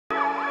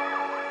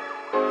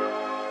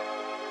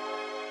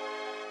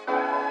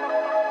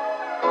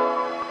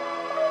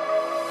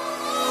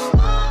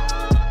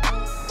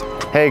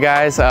Hey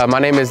guys, my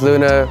name is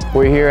Luna.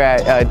 We're here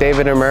at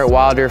David and Myrt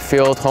Wilder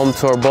Field, home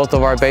to both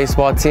of our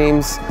baseball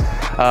teams.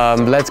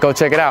 Let's go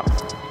check it out.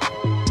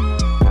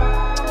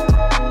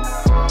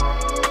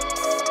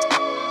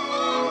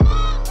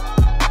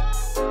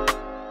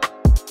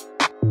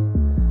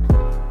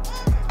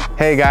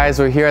 Hey guys,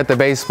 we're here at the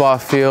baseball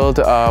field.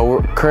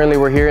 Currently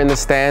we're here in the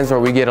stands where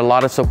we get a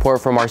lot of support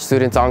from our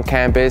students on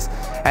campus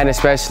and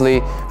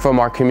especially from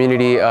our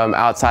community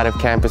outside of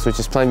campus, which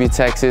is Plainview,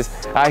 Texas.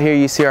 Out here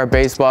you see our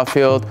baseball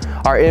field.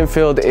 Our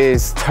infield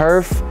is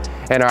turf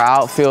and our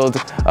outfield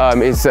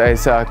is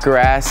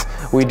grass.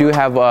 We do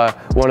have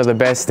one of the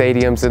best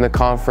stadiums in the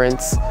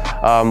conference,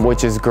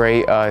 which is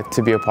great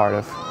to be a part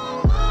of.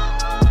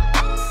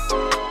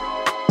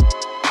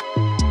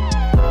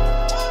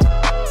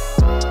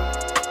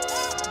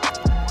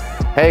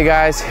 Hey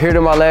guys, here to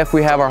my left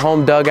we have our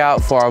home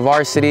dugout for our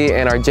varsity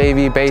and our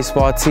JV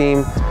baseball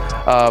team,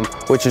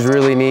 which is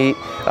really neat.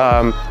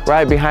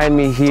 Right behind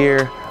me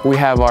here we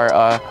have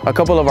a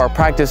couple of our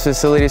practice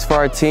facilities for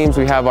our teams.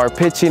 We have our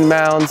pitching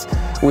mounds,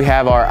 we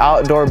have our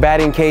outdoor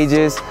batting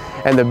cages,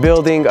 and the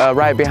building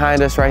right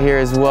behind us right here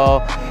as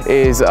well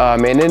is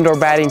an indoor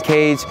batting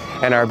cage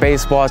and our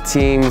baseball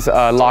team's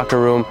locker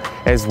room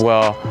as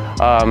well.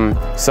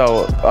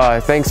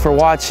 Thanks for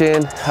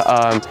watching.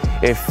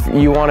 If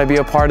you want to be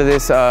a part of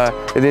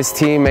this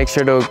team, make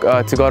sure to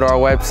go to our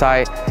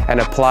website and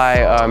apply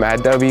at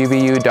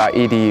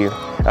wbu.edu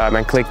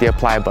and click the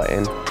apply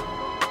button.